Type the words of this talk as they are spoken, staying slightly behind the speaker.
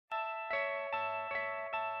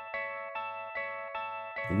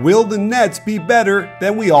Will the Nets be better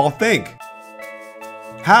than we all think?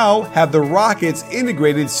 How have the Rockets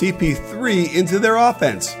integrated CP3 into their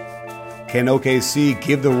offense? Can OKC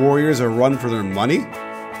give the Warriors a run for their money?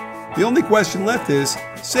 The only question left is,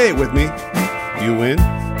 say it with me, you win.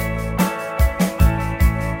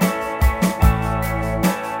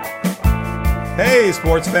 Hey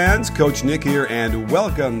sports fans, Coach Nick here, and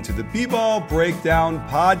welcome to the B-Ball Breakdown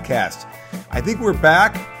Podcast. I think we're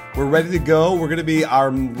back. We're ready to go. We're going to be our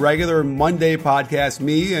regular Monday podcast.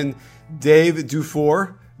 Me and Dave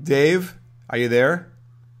Dufour. Dave, are you there?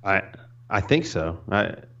 I think so.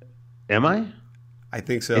 Am I? I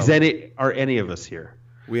think so. Are any of us here?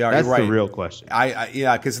 We are. That's right. The real question.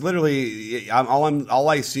 Yeah, because literally, all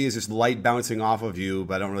I see is this light bouncing off of you,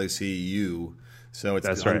 but I don't really see you. So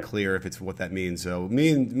it's unclear if it's what that means. So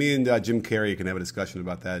me and Jim Carrey can have a discussion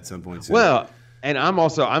about that at some point soon. Well, and I'm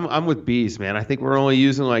with Bees, man. I think we're only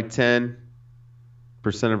using like 10%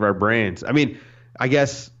 of our brains. I mean, I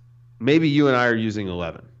guess maybe you and I are using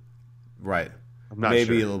 11. Right. I'm not maybe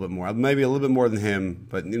sure. a little bit more. Maybe a little bit more than him,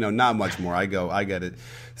 but not much more. I get it.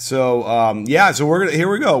 So so here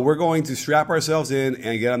we go. We're going to strap ourselves in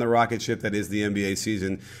and get on the rocket ship that is the NBA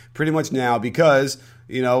season pretty much now because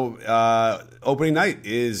opening night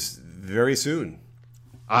is very soon.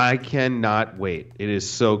 I cannot wait. It is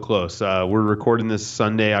so close. We're recording this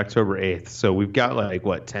Sunday, October 8th. So we've got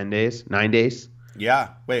 9 days? Yeah.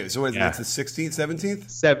 Wait, so it's the 16th,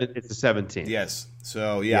 17th? It's the 17th. Yes.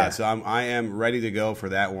 So, so I am ready to go for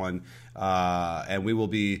that one. And we will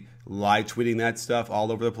be live tweeting that stuff all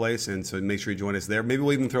over the place. And so make sure you join us there. Maybe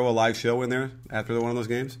we'll even throw a live show in there after one of those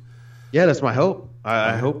games. Yeah, that's my hope.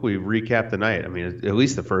 I hope we recap the night. I mean, at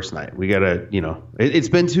least the first night. We got to, it's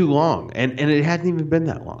been too long. And it hadn't even been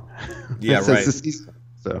that long. Yeah, right. The season.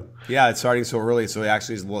 So. Yeah, it's starting so early, so it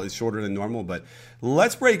actually it's shorter than normal. But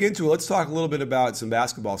let's break into it. Let's talk a little bit about some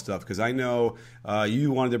basketball stuff because I know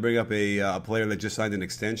you wanted to bring up a player that just signed an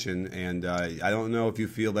extension, and I don't know if you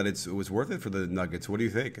feel that it was worth it for the Nuggets. What do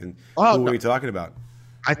you think? And who are we talking about?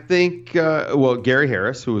 I think, Gary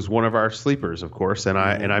Harris, who was one of our sleepers, of course, and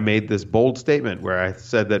I made this bold statement where I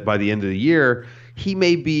said that by the end of the year, he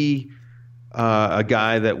may be a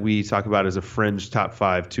guy that we talk about as a fringe top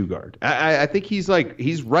 5 two-guard. I think he's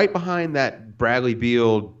right behind that Bradley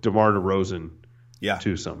Beal, DeMar DeRozan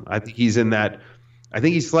twosome. I think he's in that. I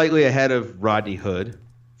think he's slightly ahead of Rodney Hood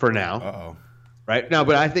for now. Uh-oh. Right now,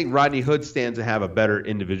 but I think Rodney Hood stands to have a better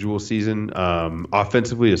individual season,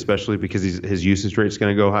 offensively, especially because his usage rate is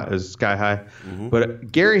going to go sky high. Mm-hmm.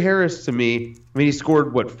 But Gary Harris, to me, he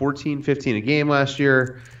scored 14, 15 a game last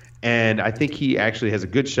year, and I think he actually has a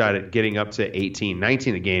good shot at getting up to 18,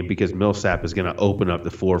 19 a game because Millsap is going to open up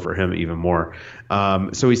the floor for him even more.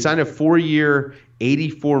 So he signed a 4-year,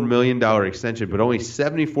 $84 million extension, but only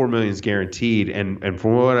 $74 million is guaranteed. And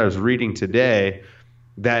from what I was reading today,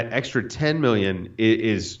 that extra $10 million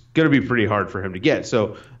is going to be pretty hard for him to get.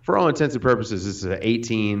 So for all intents and purposes, this is an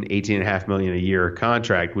 $18.5 million a year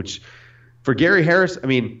contract, which for Gary Harris,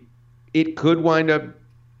 it could wind up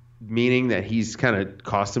meaning that he's kind of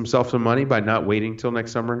cost himself some money by not waiting till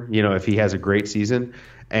next summer, if he has a great season,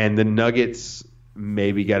 and the Nuggets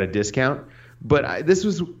maybe got a discount. But this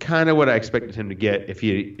was kind of what I expected him to get if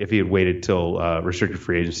he had waited till restricted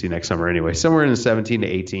free agency next summer anyway. Somewhere in the 17 to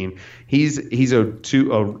 18. He's a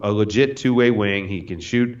legit two-way wing. He can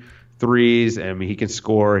shoot threes. He can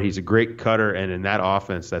score. He's a great cutter, and in that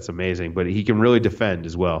offense, that's amazing. But he can really defend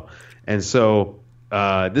as well. And so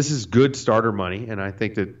this is good starter money, and I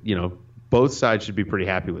think that both sides should be pretty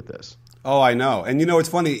happy with this. Oh, I know. And it's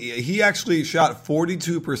funny. He actually shot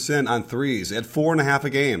 42% on threes at 4.5 a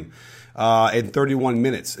game. In 31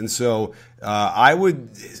 minutes. And so I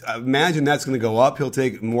would imagine that's going to go up. He'll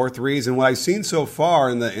take more threes. And what I've seen so far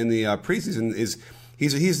in the preseason is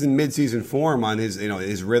he's in midseason form on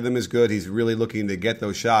his rhythm is good. He's really looking to get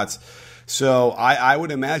those shots. So I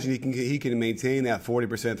would imagine he can maintain that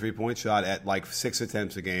 40% 3-point shot at 6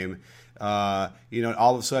 attempts a game. All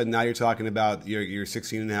of a sudden now you're talking about your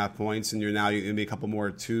 16.5 points, and you're now going to be a couple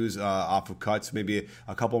more twos off of cuts, maybe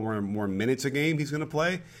a couple more minutes a game he's going to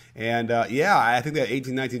play. And I think that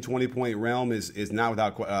 18, 19, 20 point realm is not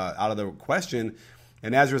out of the question.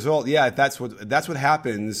 And as a result, that's what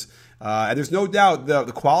happens. And there's no doubt the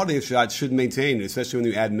quality of shots should maintain, especially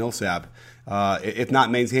when you add Millsap. If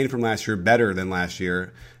not maintained from last year, better than last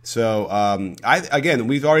year. So again,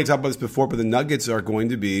 we've already talked about this before, but the Nuggets are going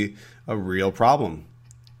to be a real problem.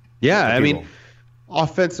 Yeah,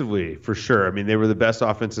 offensively for sure. They were the best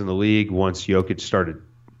offense in the league once Jokic started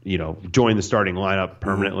joined the starting lineup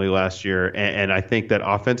permanently last year. And I think that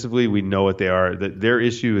offensively, we know what they are. That their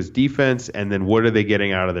issue is defense, and then what are they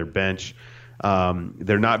getting out of their bench?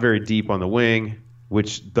 They're not very deep on the wing,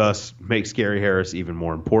 which thus makes Gary Harris even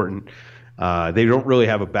more important. They don't really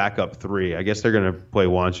have a backup three. I guess they're going to play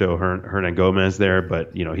Juancho Hernangomez there,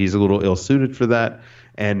 but he's a little ill-suited for that.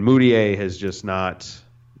 And Moutier has just not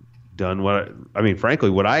done frankly,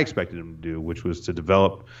 what I expected him to do, which was to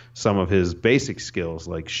develop some of his basic skills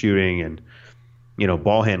like shooting and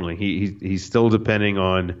ball handling. He's still depending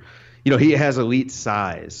on, he has elite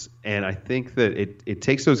size, and I think that it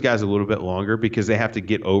takes those guys a little bit longer because they have to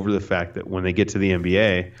get over the fact that when they get to the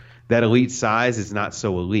NBA, that elite size is not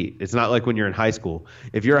so elite. It's not like when you're in high school.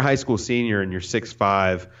 If you're a high school senior and you're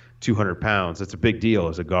 6'5", 200 pounds, that's a big deal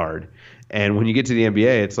as a guard. And when you get to the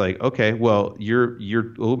NBA, it's like, okay, well, you're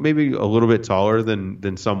maybe a little bit taller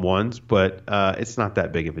than some ones, but it's not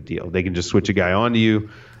that big of a deal. They can just switch a guy onto you,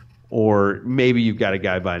 or maybe you've got a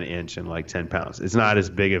guy by an inch and like 10 pounds. It's not as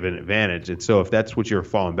big of an advantage. And so if that's what you're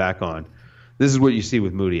falling back on, this is what you see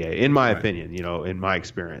with Moutier, in my opinion, in my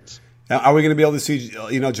experience. Now, are we going to be able to see,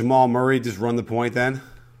 Jamal Murray just run the point then?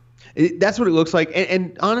 That's what it looks like.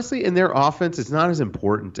 And honestly, in their offense, it's not as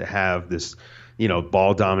important to have this,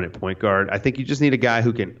 ball dominant point guard. I think you just need a guy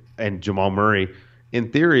who can, and Jamal Murray,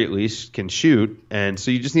 in theory at least, can shoot. And so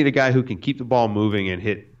you just need a guy who can keep the ball moving and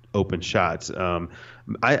hit open shots.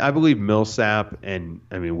 I believe Millsap, and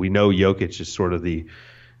we know Jokic is sort of the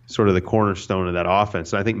cornerstone of that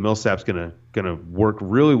offense. And I think Millsap's gonna work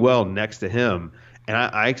really well next to him. And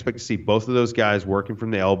I expect to see both of those guys working from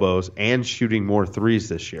the elbows and shooting more threes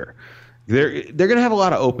this year. They're going to have a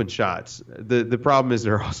lot of open shots. The problem is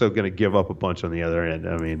they're also going to give up a bunch on the other end.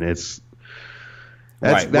 That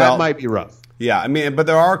might be rough. Yeah, but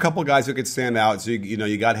there are a couple guys who could stand out. So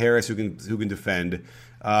you got Harris who can defend.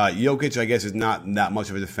 Jokic, I guess, is not that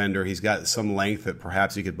much of a defender. He's got some length that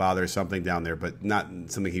perhaps he could bother something down there, but not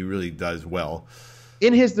something he really does well.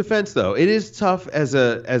 In his defense, though, it is tough as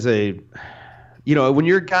a when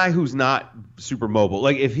you're a guy who's not super mobile.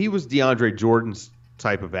 Like if he was DeAndre Jordan's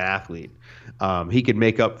type of athlete, he could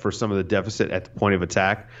make up for some of the deficit at the point of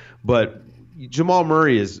attack. But Jamal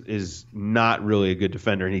Murray is not really a good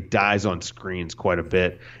defender, and he dies on screens quite a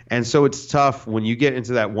bit. And so it's tough when you get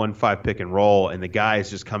into that 1-5 pick and roll and the guy is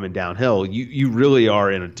just coming downhill. You really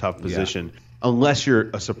are in a tough position unless you're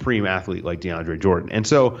a supreme athlete like DeAndre Jordan. And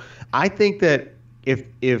so I think that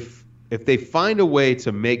if they find a way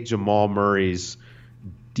to make Jamal Murray's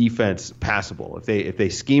defense passable, if they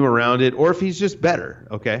scheme around it, or if he's just better,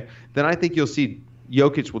 okay, then I think you'll see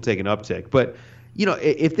Jokic will take an uptick. But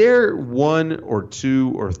if they're 1 or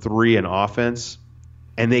 2 or 3 in offense,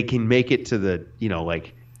 and they can make it to the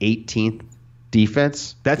 18th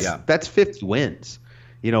defense, that's 50 wins.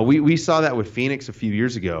 We saw that with Phoenix a few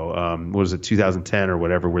years ago. What was it, 2010 or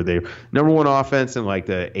whatever, where they number 1 offense and like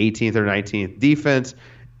the 18th or 19th defense,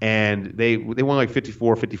 and they won like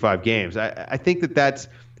 54, 55 games. I think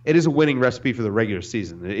it is a winning recipe for the regular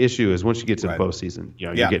season. The issue is once you get to the postseason,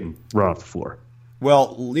 you're getting run off the floor.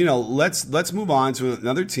 Well, let's move on to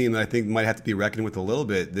another team that I think might have to be reckoned with a little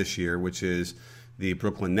bit this year, which is the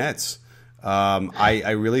Brooklyn Nets.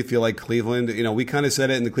 I really feel like Cleveland, we kind of said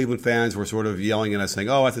it, and the Cleveland fans were sort of yelling at us saying,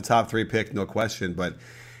 oh, that's a top 3 pick, no question. But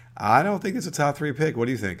I don't think it's a top 3 pick. What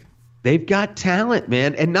do you think? They've got talent,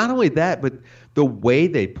 man. And not only that, but the way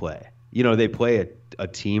they play. They play a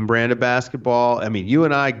team brand of basketball. You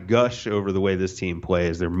and I gush over the way this team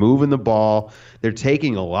plays. They're moving the ball. They're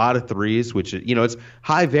taking a lot of threes, which, it's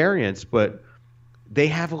high variance, but they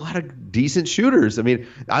have a lot of decent shooters.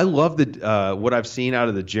 I love what I've seen out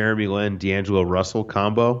of the Jeremy Lin, D'Angelo Russell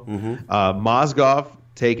combo. Mozgov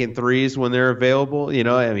taking threes when they're available.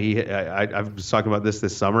 I was talking about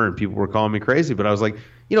this summer, and people were calling me crazy, but I was like,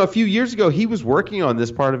 a few years ago, he was working on this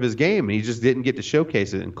part of his game, and he just didn't get to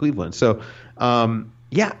showcase it in Cleveland. So,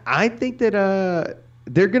 I think that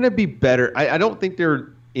they're going to be better. I don't think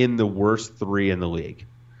they're in the worst 3 in the league.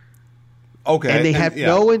 Okay. And they have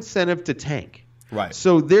no incentive to tank. Right.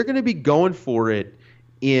 So they're going to be going for it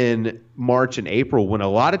in March and April when a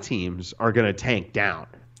lot of teams are going to tank down.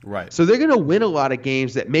 Right. So they're going to win a lot of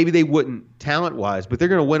games that maybe they wouldn't talent-wise, but they're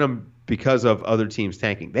going to win them because of other teams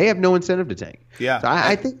tanking. They have no incentive to tank. Yeah. So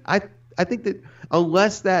I think that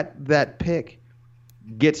unless that pick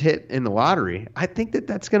gets hit in the lottery, I think that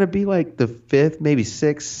that's going to be like the 5th, maybe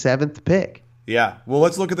 6th, 7th pick. Yeah. Well,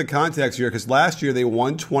 let's look at the context here, because last year they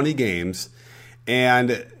won 20 games,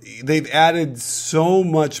 and they've added so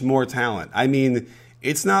much more talent.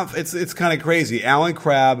 It's kind of crazy. Allen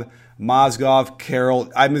Crabbe, Mozgov,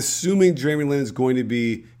 Carroll. I'm assuming Jeremy Lin is going to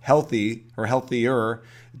be healthy or healthier.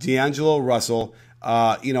 D'Angelo Russell.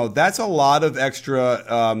 That's a lot of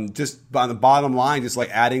extra. Just on the bottom line, just like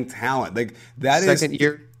adding talent. Like that second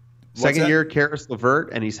year. Second year, Karis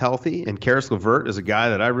LeVert, and he's healthy. And Karis LeVert is a guy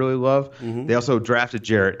that I really love. They also drafted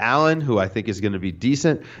Jarrett Allen, who I think is going to be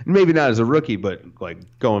decent. Maybe not as a rookie, but like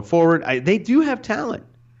going forward, they do have talent.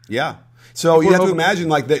 Yeah. So you have to imagine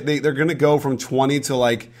like they're going to go from 20 to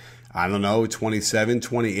like, I don't know, 27,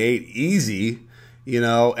 28 easy,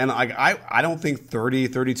 and like I don't think 30,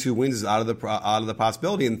 32 wins is out of the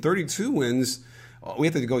possibility. And 32 wins, we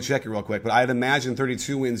have to go check it real quick, but I'd imagine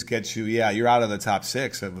 32 wins gets you, you're out of the top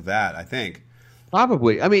 6 of that, I think.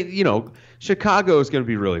 Probably. I mean, Chicago is going to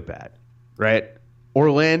be really bad, right?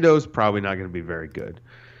 Orlando's probably not going to be very good.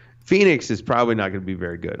 Phoenix is probably not going to be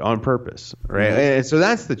very good on purpose, right? Mm-hmm. And so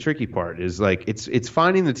that's the tricky part is like it's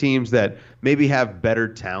finding the teams that maybe have better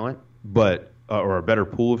talent, but or a better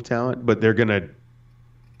pool of talent, but they're going to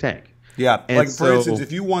tank. Yeah, and like for instance,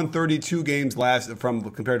 if you won 32 games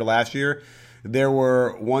compared to last year, there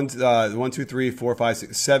were 7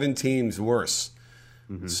 teams worse.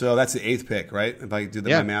 Mm-hmm. So that's the 8th pick, right? If I do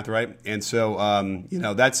my math right. And so,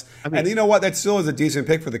 that's and you know what? That still is a decent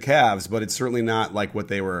pick for the Cavs, but it's certainly not like what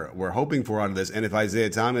they were hoping for out of this. And if Isaiah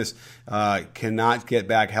Thomas cannot get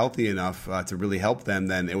back healthy enough to really help them,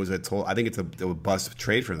 then it was I think it's a bust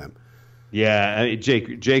trade for them. Yeah, I mean,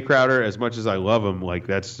 Jay Crowder, as much as I love him, like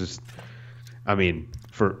that's just,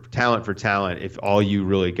 for talent, if all you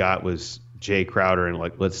really got was Jay Crowder and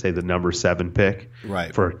like let's say the number 7 pick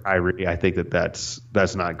right for Kyrie, I think that's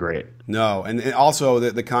not great. No, and also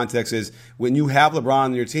the context is when you have LeBron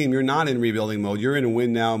on your team, you're not in rebuilding mode. You're in a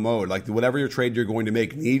win now mode. Like whatever your trade you're going to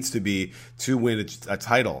make needs to be to win a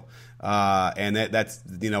title. And that's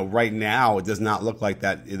right now it does not look like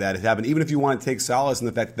that has happened. Even if you want to take solace in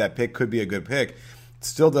the fact that pick could be a good pick, it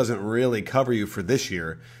still doesn't really cover you for this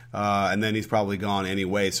year. And then he's probably gone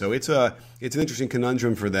anyway. So it's an interesting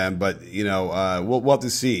conundrum for them. But we'll have to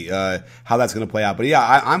see how that's going to play out. But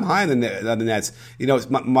yeah, I'm high on the Nets.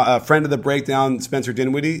 My friend of the breakdown, Spencer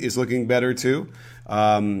Dinwiddie, is looking better too.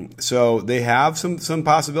 So they have some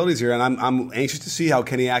possibilities here, and I'm anxious to see how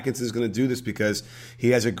Kenny Atkinson is going to do this because he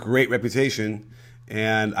has a great reputation,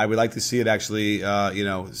 and I would like to see it actually,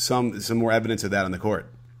 some more evidence of that on the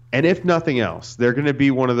court. And if nothing else, they're going to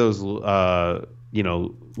be one of those,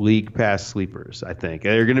 league pass sleepers. I think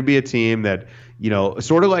they're going to be a team that,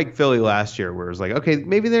 sort of like Philly last year, where it's like, okay,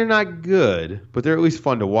 maybe they're not good, but they're at least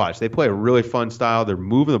fun to watch. They play a really fun style. They're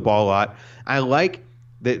moving the ball a lot. I like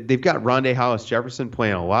that they've got Rondé Hollis-Jefferson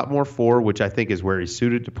playing a lot more 4, which I think is where he's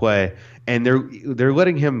suited to play, and they're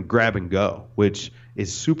letting him grab and go, which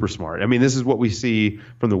is super smart. I mean, this is what we see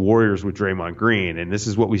from the Warriors with Draymond Green, and this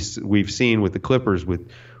is what we've seen with the Clippers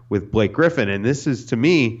with Blake Griffin, and this is, to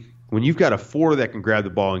me, when you've got a 4 that can grab the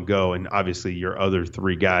ball and go, and obviously your other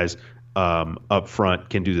 3 guys up front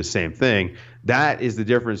can do the same thing, that is the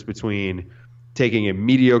difference between taking a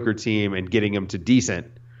mediocre team and getting them to decent,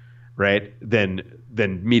 right,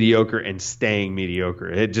 than mediocre and staying mediocre.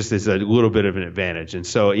 It just is a little bit of an advantage. And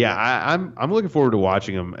so, yeah, I'm looking forward to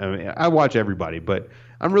watching them. I mean, I watch everybody, but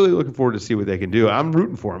I'm really looking forward to see what they can do. I'm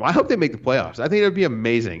rooting for them. I hope they make the playoffs. I think it would be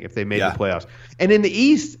amazing if they made the playoffs. And in the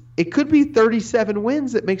East, it could be 37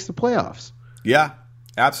 wins that makes the playoffs. Yeah,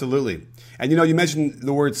 absolutely. And, you mentioned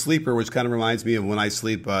the word sleeper, which kind of reminds me of when I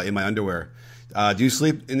sleep in my underwear. Do you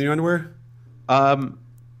sleep in your underwear?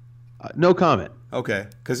 No comment. Okay,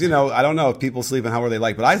 because, I don't know if people sleep and how are they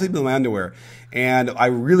like, but I sleep in my underwear. And I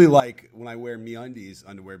really like when I wear MeUndies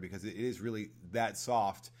underwear because it is really that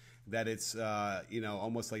soft that it's,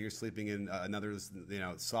 almost like you're sleeping in another,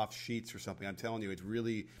 soft sheets or something. I'm telling you, it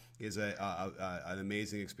really is an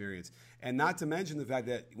amazing experience. And not to mention the fact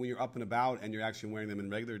that when you're up and about and you're actually wearing them in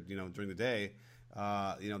regular, during the day,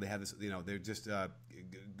 they have this, they're just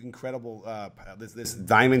incredible, this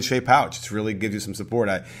diamond-shaped pouch. It really gives you some support.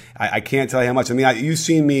 I can't tell you how much. I mean, you've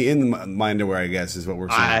seen me in my underwear, I guess, is what we're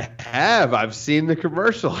saying. I have. I've seen the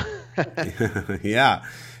commercial. Yeah.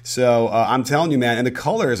 So I'm telling you, man, and the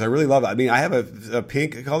colors, I really love it. I mean, I have a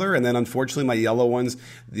pink color, and then unfortunately my yellow ones,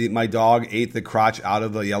 my dog ate the crotch out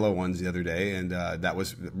of the yellow ones the other day, and that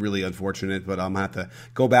was really unfortunate, but I'm going to have to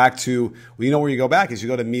go back to, where you go back is you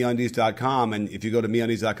go to MeUndies.com, and if you go to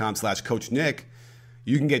MeUndies.com/CoachNick,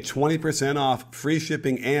 you can get 20% off, free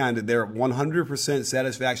shipping, and their 100%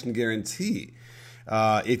 satisfaction guarantee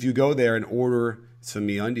if you go there and order some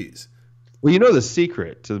MeUndies. Well, the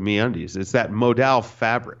secret to the MeUndies. It's that modal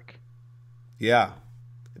fabric. Yeah,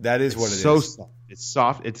 that is what it is. So soft. It's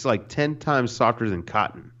soft. It's like 10 times softer than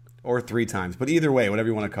cotton. Or 3 times. But either way, whatever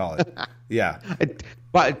you want to call it. Yeah.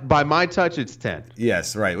 By my touch, it's 10.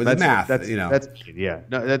 Yes, right. With the math, That's yeah.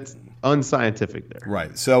 No, unscientific there.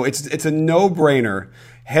 Right. So it's a no-brainer.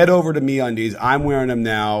 Head over to MeUndies. I'm wearing them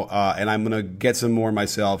now, and I'm going to get some more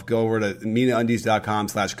myself. Go over to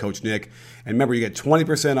MeUndies.com/Coach Nick. And remember, you get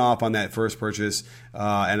 20% off on that first purchase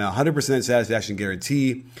and 100% satisfaction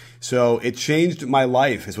guarantee. So it changed my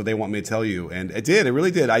life, is what they want me to tell you. And it did. It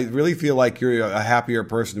really did. I really feel like you're a happier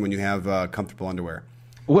person when you have comfortable underwear.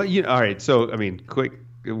 Well, all right. So, I mean, quick,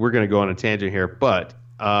 we're going to go on a tangent here, but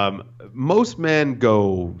most men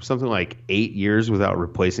go something like 8 years without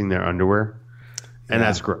replacing their underwear. And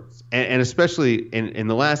that's gross. And especially in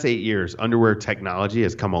the last 8 years, underwear technology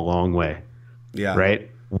has come a long way. Yeah. Right?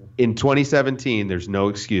 In 2017, there's no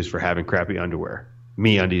excuse for having crappy underwear.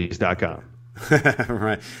 MeUndies.com.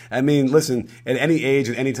 Right. I mean, listen, at any age,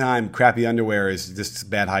 at any time, crappy underwear is just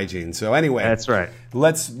bad hygiene. So anyway. That's right.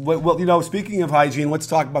 Speaking of hygiene, let's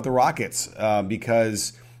talk about the Rockets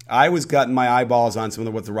because I was gutting my eyeballs on some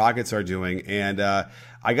of what the Rockets are doing. And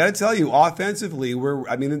I got to tell you, offensively,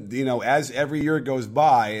 as every year goes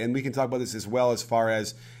by, and we can talk about this as well as far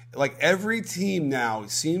as, like, every team now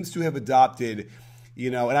seems to have adopted,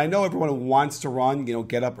 and I know everyone wants to run,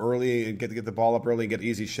 get up early and get the ball up early and get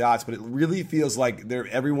easy shots, but it really feels like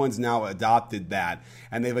everyone's now adopted that.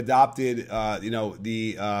 And they've adopted,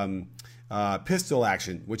 the pistol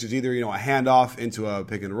action, which is either, a handoff into a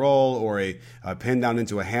pick and roll or a pin down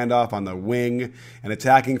into a handoff on the wing and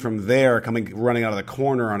attacking from there, running out of the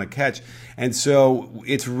corner on a catch. And so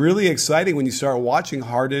it's really exciting when you start watching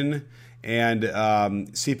Harden and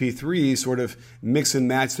CP3 sort of mix and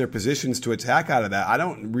match their positions to attack out of that. I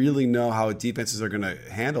don't really know how defenses are going to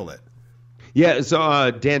handle it. Yeah, so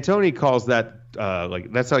D'Antoni calls that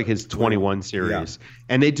that's like his 21 series,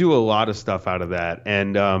 and they do a lot of stuff out of that.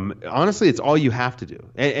 And honestly, it's all you have to do.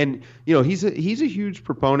 And he's a huge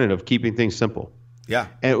proponent of keeping things simple. Yeah,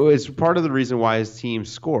 and it's part of the reason why his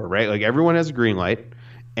teams score. Right, like everyone has a green light,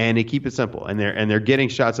 and they keep it simple, and they're getting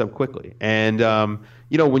shots up quickly. And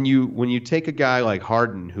when you take a guy like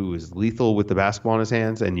Harden, who is lethal with the basketball in his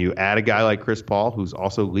hands, and you add a guy like Chris Paul, who's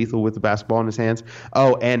also lethal with the basketball in his hands.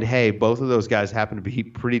 Oh, and hey, both of those guys happen to be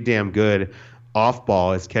pretty damn good off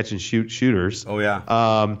ball as catch and shoot shooters. Oh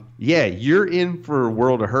yeah. You're in for a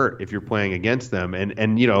world of hurt if you're playing against them. And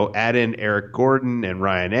add in Eric Gordon and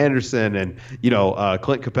Ryan Anderson and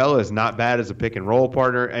Clint Capella is not bad as a pick and roll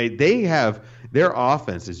partner. They have their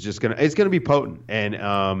offense is just gonna be potent. And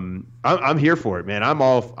I'm here for it, man. I'm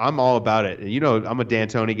all about it. I'm a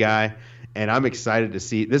D'Antoni guy. And I'm excited to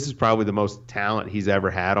see. This is probably the most talent he's ever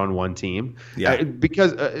had on one team. Yeah.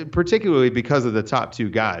 Particularly because of the top two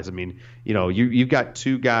guys. I mean, you've got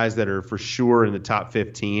two guys that are for sure in the top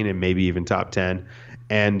 15 and maybe even top 10.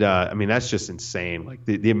 And that's just insane. Like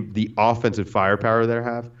the offensive firepower they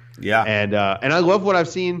have. Yeah. And I love what I've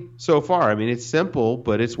seen so far. I mean, it's simple,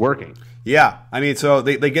 but it's working. Yeah, I mean, so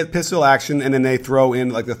they get pistol action, and then they throw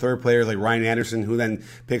in like the third player, like Ryan Anderson, who then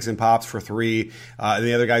picks and pops for three, and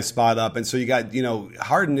the other guys spot up, and so you got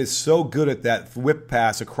Harden is so good at that whip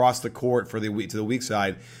pass across the court to the weak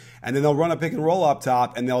side, and then they'll run a pick and roll up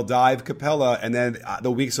top, and they'll dive Capella, and then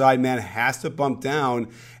the weak side man has to bump down,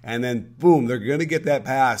 and then boom, they're going to get that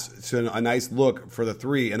pass to a nice look for the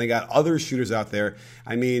three, and they got other shooters out there.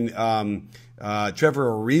 I mean,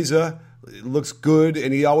 Trevor Ariza looks good,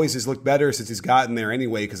 and he always has looked better since he's gotten there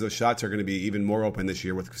anyway, because those shots are going to be even more open this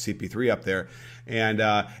year with CP3 up there. And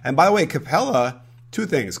by the way, Capella, two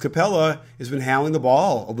things. Capella has been handling the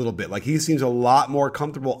ball a little bit. Like, he seems a lot more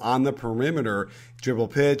comfortable on the perimeter, dribble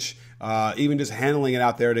pitch, even just handling it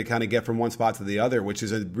out there to kind of get from one spot to the other, which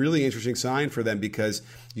is a really interesting sign for them because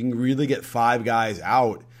you can really get five guys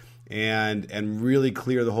out and really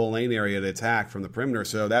clear the whole lane area to attack from the perimeter.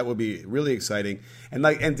 So that would be really exciting. And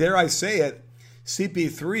dare I say it,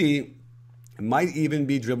 CP3 might even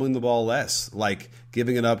be dribbling the ball less, like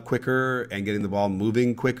giving it up quicker and getting the ball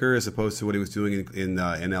moving quicker as opposed to what he was doing in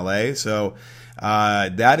LA. So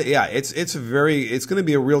it's going to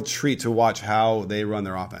be a real treat to watch how they run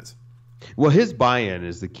their offense. Well, his buy-in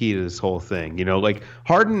is the key to this whole thing. Like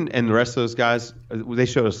Harden and the rest of those guys, they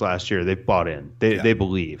showed us last year. They've bought in. They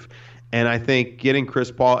believe. And I think getting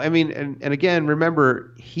Chris Paul, and again,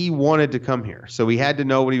 remember, he wanted to come here. So he had to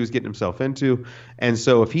know what he was getting himself into. And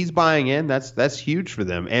so if he's buying in, that's huge for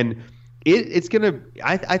them. And it's going to –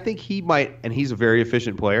 I think he might – and he's a very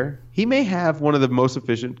efficient player. He may have one of the most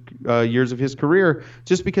efficient years of his career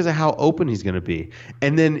just because of how open he's going to be.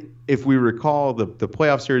 And then if we recall the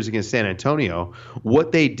playoff series against San Antonio,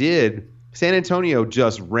 what they did – San Antonio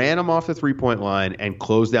just ran them off the three-point line and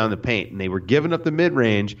closed down the paint. And they were giving up the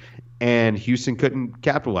mid-range, and Houston couldn't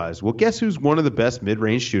capitalize. Well, guess who's one of the best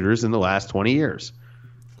mid-range shooters in the last 20 years?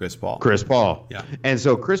 Chris Paul. Chris Paul. Yeah. And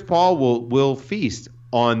so Chris Paul will feast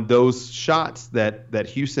on those shots that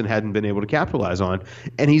Houston hadn't been able to capitalize on.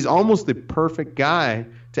 And he's almost the perfect guy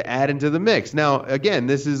to add into the mix. Now, again,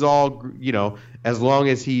 this is all, as long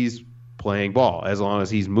as he's playing ball, as long as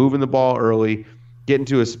he's moving the ball early, getting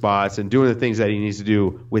to his spots, and doing the things that he needs to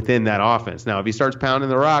do within that offense. Now, if he starts pounding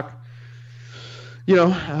the rock,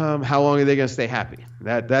 how long are they going to stay happy?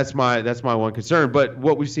 That's my one concern. But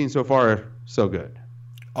what we've seen so far, so good.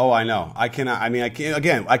 Oh, I know. I can't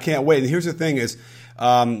wait. And here's the thing is,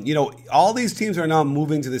 all these teams are now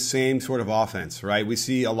moving to the same sort of offense, right? We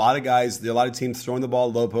see a lot of teams throwing the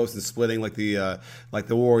ball low post and splitting like the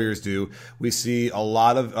Warriors do. We see a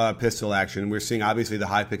lot of pistol action. We're seeing obviously the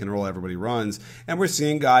high pick and roll everybody runs, and we're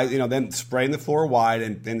seeing guys, them spraying the floor wide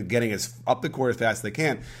and getting up the court as fast as they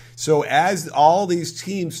can. So as all these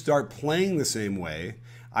teams start playing the same way,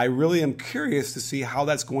 I really am curious to see how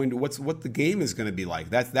that's going to what the game is going to be like.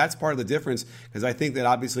 That's part of the difference, because I think that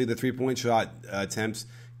obviously the 3-point shot attempts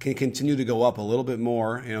can continue to go up a little bit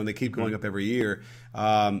more. And they keep going up every year.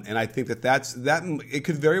 And I think that it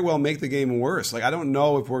could very well make the game worse. Like, I don't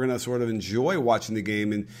know if we're going to sort of enjoy watching the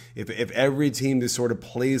game and if every team just sort of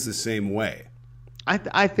plays the same way.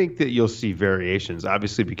 I think that you'll see variations,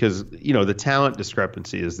 obviously, because, the talent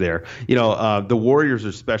discrepancy is there. The Warriors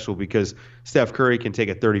are special because Steph Curry can take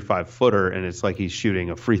a 35-footer and it's like he's shooting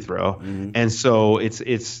a free throw. Mm-hmm. And so it's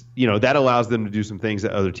that allows them to do some things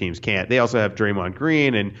that other teams can't. They also have Draymond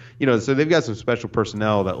Green, and, so they've got some special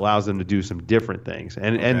personnel that allows them to do some different things.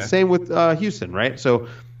 And same with Houston, right? So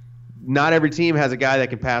not every team has a guy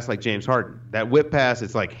that can pass like James Harden. That whip pass,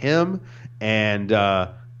 it's like him and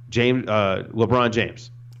LeBron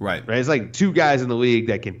James. Right. It's like two guys in the league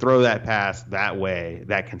that can throw that pass that way,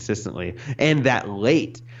 that consistently, and that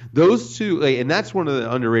late. Those two, and that's one of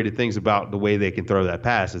the underrated things about the way they can throw that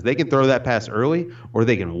pass, is they can throw that pass early or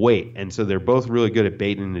they can wait. And so they're both really good at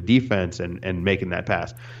baiting the defense and making that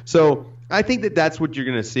pass. So I think that's what you're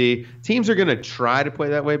going to see. Teams are going to try to play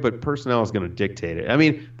that way, but personnel is going to dictate it. I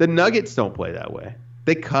mean, the Nuggets don't play that way.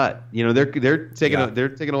 They cut. They're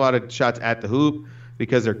taking a lot of shots at the hoop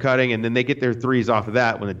because they're cutting, and then they get their threes off of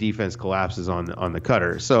that when the defense collapses on the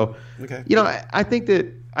cutter. So, I think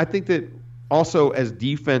that also as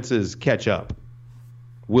defenses catch up,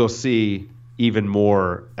 we'll see even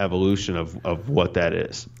more evolution of what that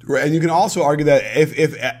is. Right, and you can also argue that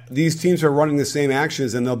if these teams are running the same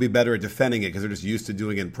actions, then they'll be better at defending it because they're just used to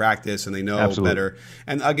doing it in practice and they know better.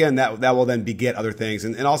 And again, that will then beget other things.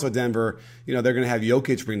 And also Denver, they're going to have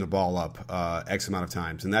Jokic bring the ball up X amount of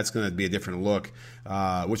times, and that's going to be a different look,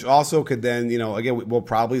 which also could then, again, we'll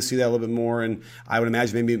probably see that a little bit more. And I would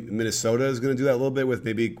imagine maybe Minnesota is going to do that a little bit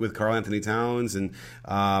with Karl Anthony Towns. And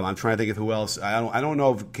I'm trying to think of who else. I don't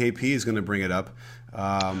know if KP is going to bring it up.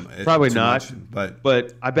 Probably not,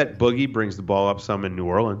 but I bet Boogie brings the ball up some in New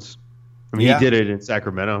Orleans. I mean, he did it in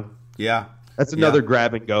Sacramento. Yeah, that's another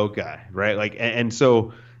grab and go guy, right? Like, and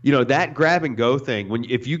so that grab and go thing.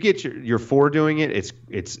 If you get your 4 doing it,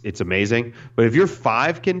 it's amazing. But if your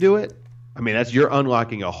 5 can do it, I mean, you're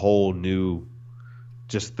unlocking a whole new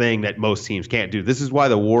just thing that most teams can't do. This is why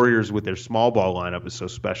the Warriors with their small ball lineup is so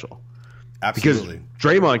special. Absolutely. Because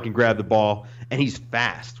Draymond can grab the ball and he's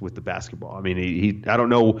fast with the basketball. I mean, I don't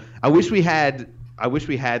know. I wish we had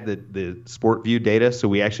the Sport View data so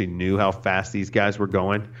we actually knew how fast these guys were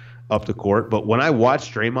going up the court. But when I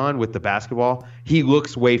watch Draymond with the basketball, he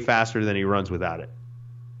looks way faster than he runs without it.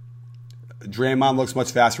 Draymond looks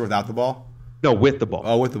much faster without the ball? No, with the ball.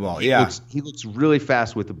 Oh, with the ball. Yeah. He looks really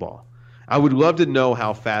fast with the ball. I would love to know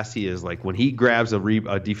how fast he is. Like when he grabs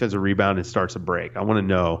a defensive rebound and starts a break, I want to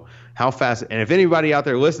know how fast. And if anybody out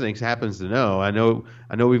there listening happens to know, I know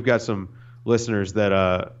we've got some listeners that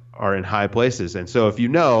are in high places. And so if you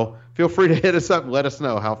know, feel free to hit us up and let us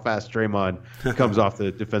know how fast Draymond comes off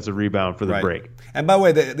the defensive rebound for the break. And by the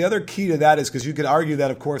way, the other key to that is because you could argue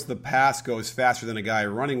that, of course, the pass goes faster than a guy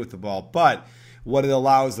running with the ball, but what it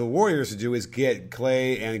allows the Warriors to do is get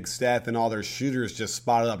Clay and Steph and all their shooters just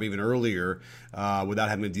spotted up even earlier without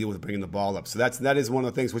having to deal with bringing the ball up. So that is one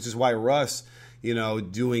of the things, which is why Russ,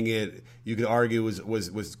 doing it, you could argue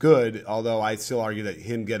was good. Although I still argue that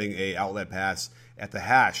him getting a outlet pass at the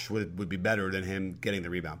hash would be better than him getting the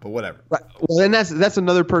rebound. But whatever. Right. Well, and that's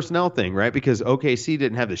another personnel thing, right? Because OKC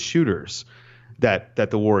didn't have the shooters that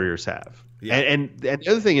the Warriors have. Yeah. And the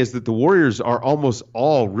other thing is that the Warriors are almost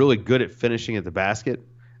all really good at finishing at the basket,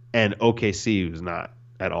 and OKC is not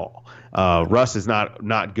at all. Russ is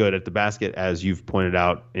not good at the basket, as you've pointed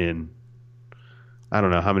out in I don't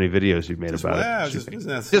know how many videos you've made about it.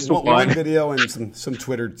 Just one video and some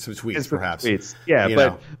tweets perhaps. Tweets. Yeah,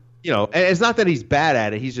 and it's not that he's bad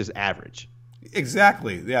at it; he's just average.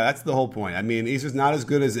 Exactly. Yeah, that's the whole point. I mean, he's just not as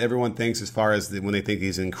good as everyone thinks as far as when they think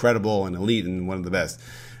he's incredible and elite and one of the best.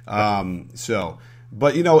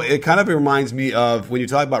 But, it kind of reminds me of when you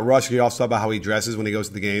talk about Russ, you also talk about how he dresses when he goes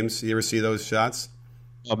to the games. You ever see those shots?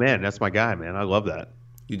 Oh, man, that's my guy, man. I love that.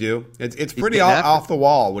 You do? It's pretty off the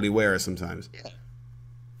wall what he wears sometimes.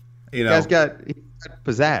 Yeah. He's got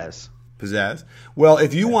pizzazz. Pizzazz. Well,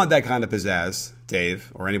 if you want that kind of pizzazz, Dave,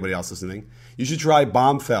 or anybody else listening, you should try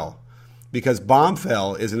Bombfell. Because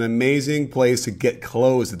Bombfell is an amazing place to get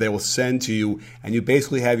clothes that they will send to you, and you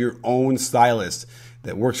basically have your own stylist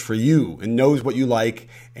that works for you and knows what you like,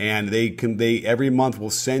 and they every month will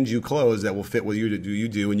send you clothes that will fit what you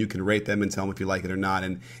do, and you can rate them and tell them if you like it or not.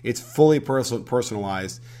 And it's fully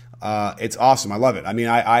personalized. It's awesome. I love it. I mean,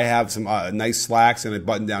 I have some nice slacks and a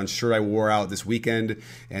button-down shirt I wore out this weekend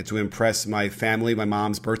and to impress my family, my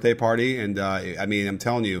mom's birthday party. And I mean, I'm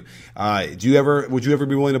telling you, would you ever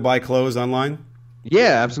be willing to buy clothes online?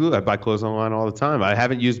 Yeah, absolutely. I buy clothes online all the time. I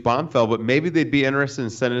haven't used Bombfell, but maybe they'd be interested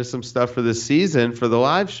in sending us some stuff for this season for the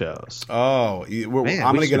live shows. Oh, I'm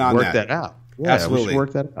going to get on that. Work that out. Yeah, absolutely. We should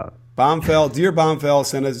work that out. Bombfell, dear Bombfell,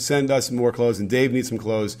 send us more clothes, and Dave needs some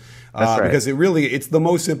clothes. That's right. Because it's the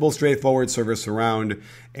most simple, straightforward service around.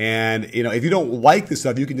 And if you don't like the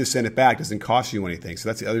stuff, you can just send it back. It doesn't cost you anything. So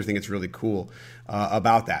that's the other thing that's really cool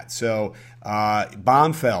about that. So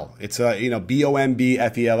Bombfell, it's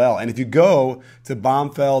BOMBFELL, and if you go to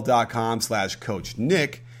bombfell.com/Coach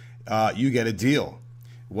Nick, you get a deal.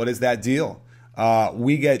 What is that deal?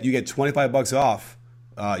 You get $25 off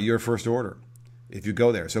your first order if you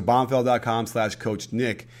go there. So bombfell.com/Coach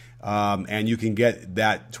Nick, and you can get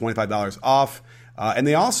that $25 off. And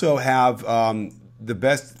they also have the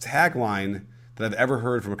best tagline that I've ever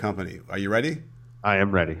heard from a company. Are you ready? I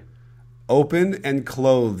am ready. Open and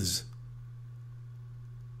clothes.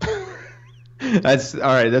 That's all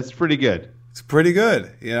right. That's pretty good. It's pretty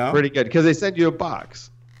good, Pretty good, because they send you a box.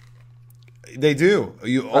 They do.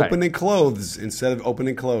 You open and clothes instead of open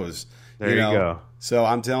and close. There you go. So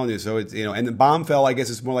I'm telling you. So it's and the Bombfell, I guess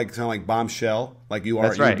it's more like kind of like bombshell. Like you are,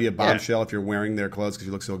 That's right. You'd be a bombshell if you're wearing their clothes because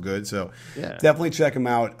you look so good. So yeah. Definitely check them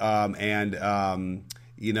out. I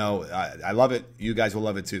love it. You guys will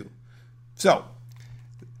love it too. So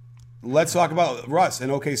let's talk about Russ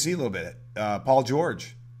and OKC a little bit. Paul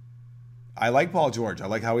George. I like Paul George. I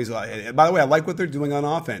like how he's. By the way, I like what they're doing on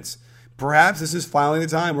offense. Perhaps this is finally the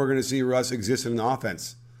time we're going to see Russ exist in an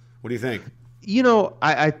offense. What do you think?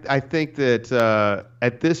 I think that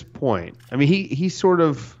at this point, I mean, he sort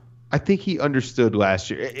of, I think he understood last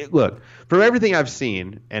year. Look, from everything I've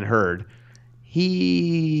seen and heard,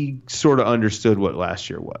 he sort of understood what last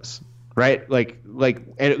year was, right?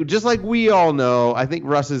 And just like we all know, I think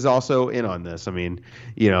Russ is also in on this. I mean,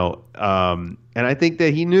 and I think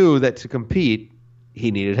that he knew that to compete,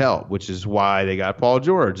 he needed help, which is why they got Paul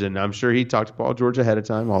George. And I'm sure he talked to Paul George ahead of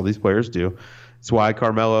time. All these players do. It's why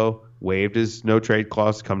Carmelo waived his no trade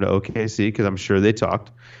clause to come to OKC, because I'm sure they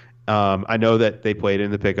talked. I know that they played in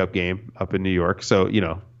the pickup game up in New York. So,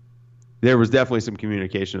 there was definitely some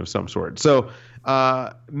communication of some sort. So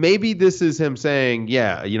maybe this is him saying,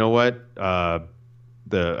 yeah, you know what? I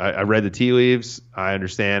read the tea leaves. I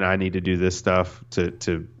understand I need to do this stuff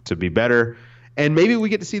to be better. And maybe we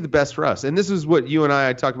get to see the best for us. And this is what you and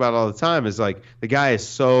I talk about all the time, is like the guy is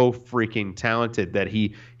so freaking talented that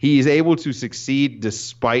he is able to succeed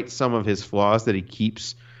despite some of his flaws that he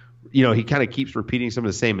keeps, he kind of keeps repeating some of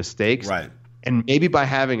the same mistakes. Right. And maybe by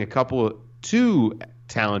having two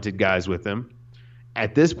talented guys with him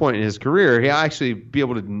at this point in his career, he'll actually be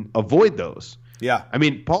able to avoid those. Yeah. I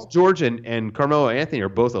mean, Paul George and Carmelo Anthony are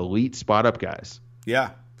both elite spot-up guys.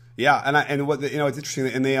 Yeah. Yeah, and what it's interesting,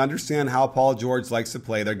 and they understand how Paul George likes to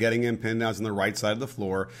play. They're getting him pinned down on the right side of the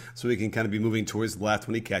floor, so he can kind of be moving towards the left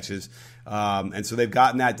when he catches. And so they've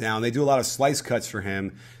gotten that down. They do a lot of slice cuts for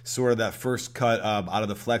him, sort of that first cut out of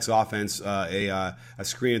the flex offense, a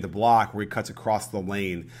screen at the block where he cuts across the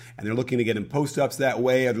lane. And they're looking to get him post ups that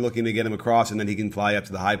way, or they're looking to get him across, and then he can fly up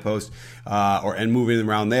to the high post and moving him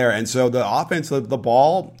around there. And so the offense, the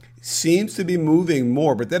ball seems to be moving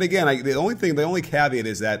more. But then again, the only caveat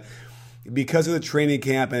is that because of the training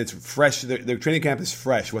camp and it's fresh, their training camp is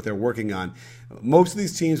fresh, what they're working on. Most of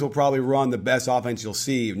these teams will probably run the best offense you'll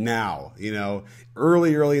see now,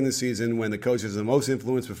 early in the season when the coach has the most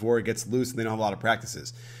influence before it gets loose and they don't have a lot of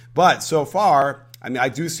practices. But so far, I mean, I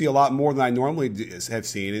do see a lot more than I normally have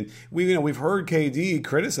seen. And we've heard KD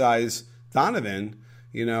criticize Donovan,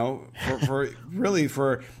 for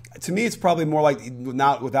to me, it's probably more like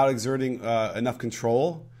not without exerting enough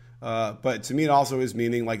control. But to me, it also is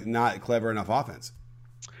meaning like not clever enough offense.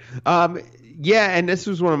 Yeah, and this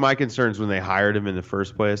was one of my concerns when they hired him in the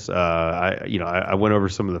first place. I went over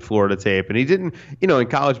some of the Florida tape, and he didn't. In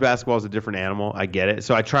college basketball is a different animal. I get it.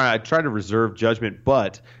 So I try to reserve judgment,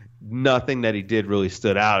 but nothing that he did really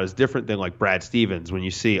stood out. Is different than like Brad Stevens. When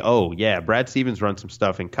you see, oh yeah, Brad Stevens run some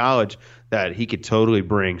stuff in college that he could totally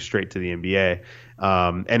bring straight to the NBA.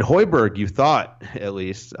 And Hoiberg, you thought at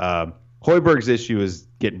least. Hoiberg's issue is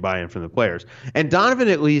getting buy-in from the players, and Donovan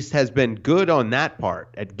at least has been good on that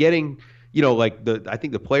part at getting. I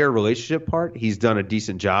think the player relationship part, he's done a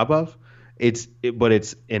decent job of. But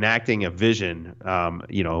it's enacting a vision.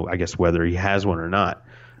 I guess whether he has one or not,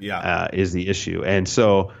 is the issue. And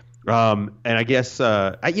so, and I guess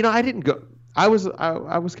I didn't go. I was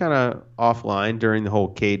kind of offline during the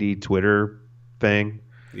whole KD Twitter thing.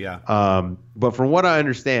 Yeah. But from what I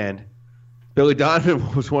understand, Billy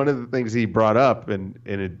Donovan was one of the things he brought up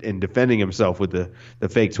in defending himself with the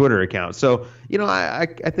fake Twitter account. So, I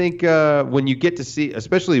think when you get to see,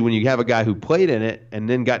 especially when you have a guy who played in it and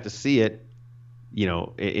then got to see it,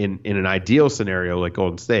 in an ideal scenario like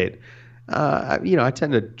Golden State, I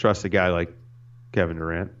tend to trust a guy like Kevin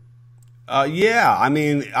Durant. Yeah, I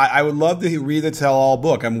mean, I would love to read the tell-all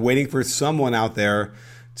book. I'm waiting for someone out there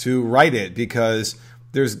to write it because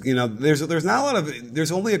there's not a lot of,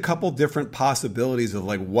 there's only a couple different possibilities of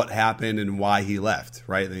like what happened and why he left,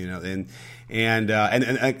 right? And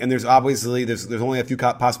there's obviously there's only a few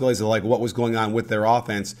possibilities of like what was going on with their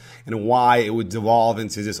offense and why it would devolve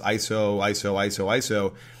into just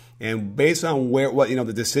ISO. And based on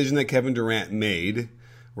the decision that Kevin Durant made,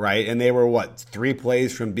 right? And they were 3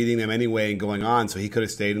 plays from beating them anyway and going on, so he could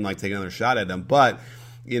have stayed and like taken another shot at them, but.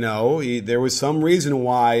 There was some reason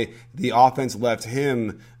why the offense left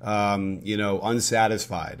him,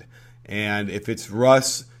 unsatisfied. And if it's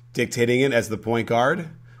Russ dictating it as the point guard,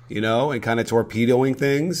 and kind of torpedoing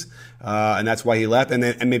things, and that's why he left.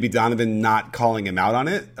 And maybe Donovan not calling him out on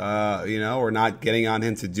it, or not getting on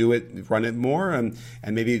him to do it, run it more. And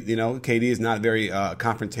maybe, KD is not very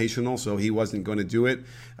confrontational, so he wasn't going to do it.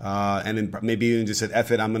 And then maybe even just said,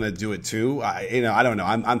 F it, I'm going to do it too. I don't know.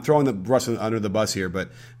 I'm throwing the Russ under the bus here, but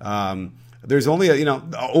there's only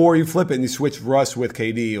or you flip it and you switch Russ with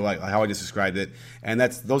KD, like how I just described it. And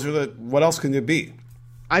what else can it be?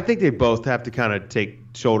 I think they both have to kind of take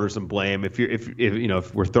shoulder some blame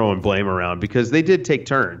if we're throwing blame around, because they did take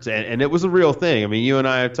turns and it was a real thing. I mean, you and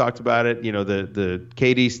I have talked about it. The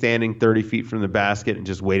KD standing 30 feet from the basket and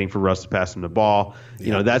just waiting for Russ to pass him the ball.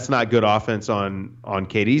 That's not good offense on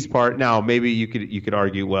KD's part. Now maybe you could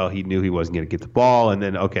argue, well, he knew he wasn't going to get the ball, and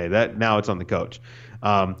then now it's on the coach.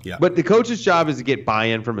 But the coach's job is to get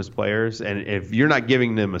buy-in from his players, and if you're not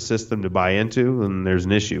giving them a system to buy into, then there's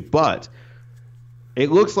an issue. But it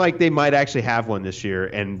looks like they might actually have one this year,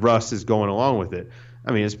 and Russ is going along with it.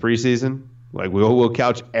 I mean, it's preseason. Like we'll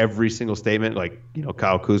couch every single statement, like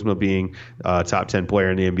Kyle Kuzma being top 10 player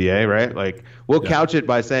in the NBA, right? Like we'll couch it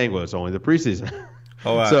by saying, well, it's only the preseason.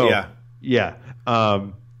 Yeah.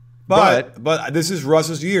 But this is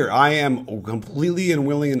Russ's year. I am completely and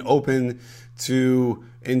willing and open to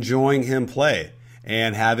enjoying him play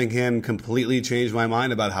and having him completely change my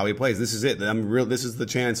mind about how he plays. This is it. This is the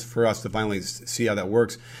chance for us to finally see how that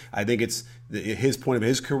works. I think it's his point of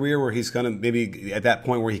his career where he's going to maybe at that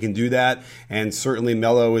point where he can do that. And certainly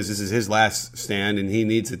Melo this is his last stand and he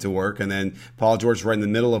needs it to work. And then Paul George is right in the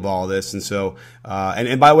middle of all this. And so,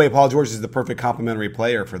 and by the way, Paul George is the perfect complementary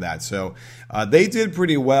player for that. So they did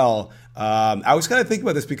pretty well. I was kind of thinking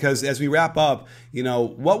about this because as we wrap up,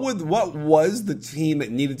 what was the team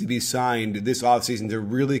that needed to be signed this offseason to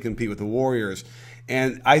really compete with the Warriors?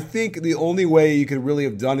 And I think the only way you could really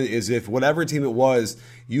have done it is if whatever team it was,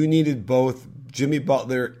 you needed both Jimmy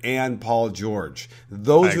Butler and Paul George.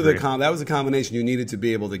 That was the combination you needed to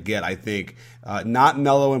be able to get, I think. Not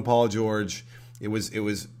Melo and Paul George. It was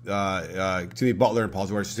Jimmy Butler and Paul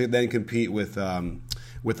George to then compete with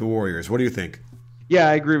the Warriors. What do you think? Yeah,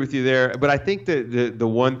 I agree with you there. But I think that the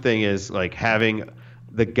one thing is like having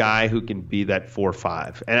the guy who can be that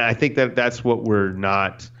 4-5. And I think that's what we're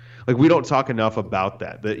not – like we don't talk enough about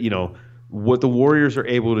that. What the Warriors are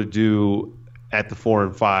able to do at the 4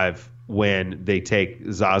 and 5 when they take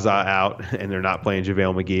Zaza out and they're not playing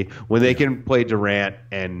JaVale McGee, when they can play Durant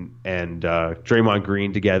and Draymond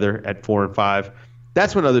Green together at 4 and 5,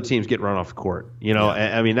 that's when other teams get run off the court.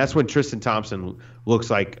 I mean, that's when Tristan Thompson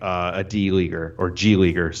looks like a D-leaguer or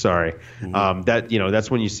G-leaguer, sorry. Mm-hmm.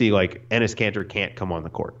 That's when you see like Enes Kanter can't come on the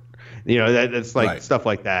court. That's like right. Stuff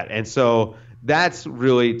like that. And so that's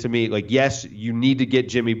really, to me, like, yes, you need to get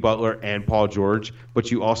Jimmy Butler and Paul George,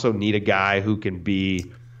 but you also need a guy who can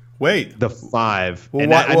be Wait, the 5. Well,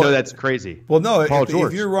 And I know that's crazy. Well, no, Paul if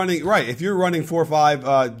George. you're running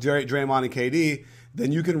 4-5 Draymond and KD,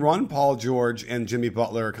 then you can run Paul George and Jimmy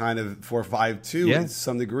Butler kind of 4-5 too to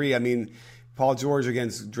some degree. I mean, Paul George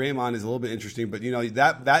against Draymond is a little bit interesting, but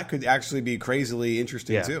that could actually be crazily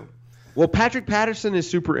interesting too. Well, Patrick Patterson is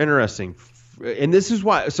super interesting. And this is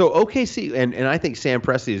why. So OKC, and I think Sam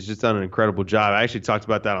Presti has just done an incredible job. I actually talked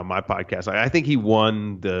about that on my podcast. I think he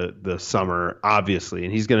won the summer, obviously,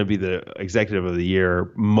 and he's going to be the executive of the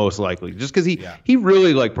year most likely, just because he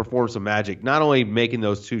really performed some magic, not only making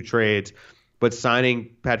those 2 trades, but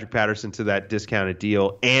signing Patrick Patterson to that discounted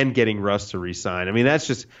deal and getting Russ to re-sign. I mean, that's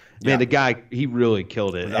just the guy, he really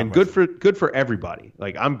killed it, and good for everybody.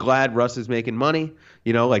 I'm glad Russ is making money.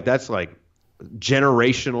 That's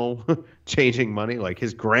generational changing money.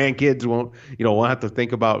 His grandkids won't have to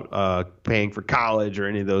think about paying for college or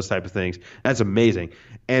any of those type of things. That's amazing.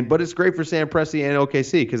 But it's great for Sam Presti and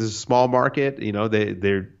OKC because it's a small market.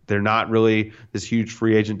 They're not really this huge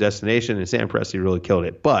free agent destination, and Sam Presti really killed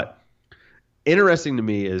it. But interesting to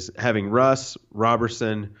me is having Russ,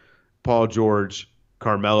 Robertson, Paul George,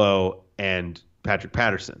 Carmelo, and Patrick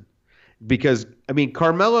Patterson. Because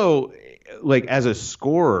Carmelo, as a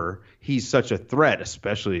scorer, he's such a threat,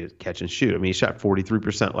 especially at catch and shoot. He shot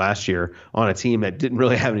 43% last year on a team that didn't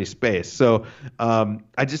really have any space. So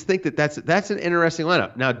I just think that's an interesting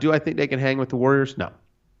lineup. Now, do I think they can hang with the Warriors?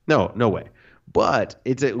 No way. But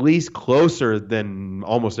it's at least closer than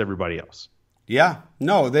almost everybody else. Yeah.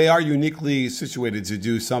 No, they are uniquely situated to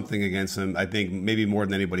do something against them, I think, maybe more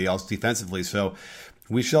than anybody else defensively. So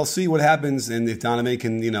we shall see what happens, and if Donovan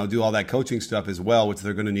can, do all that coaching stuff as well, which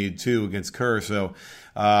they're going to need too against Kerr. So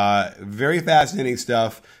very fascinating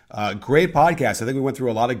stuff. Great podcast. I think we went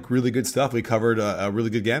through a lot of really good stuff. We covered a really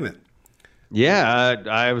good gamut. Yeah,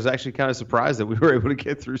 I was actually kind of surprised that we were able to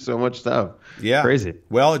get through so much stuff. Yeah. Crazy.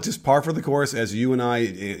 Well, it's just par for the course as you and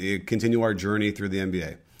I continue our journey through the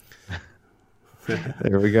NBA.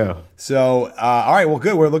 There we go. So, all right, well,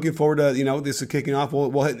 good. We're looking forward to this is kicking off.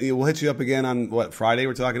 We'll hit you up again on Friday.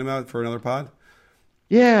 We're talking about for another pod.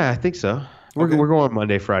 Yeah, I think so. We're going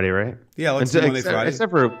Monday, Friday, right? Yeah, let's do Monday, Friday.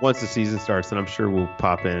 Except for once the season starts, and I'm sure we'll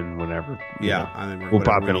pop in whenever. We'll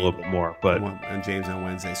pop in a little bit more. But and James on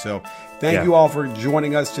Wednesday. So, thank you all for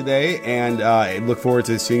joining us today, and I look forward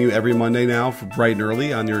to seeing you every Monday now, bright and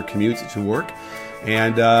early on your commute to work.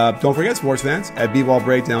 And don't forget, sports fans, at B-Ball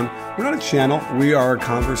Breakdown, we're not a channel. We are a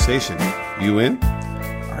conversation. You in?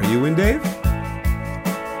 Are you in, Dave?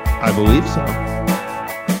 I believe so.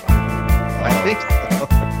 I think so.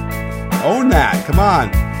 Own that. Come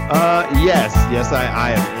on. Yes,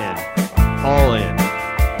 I am in. All in.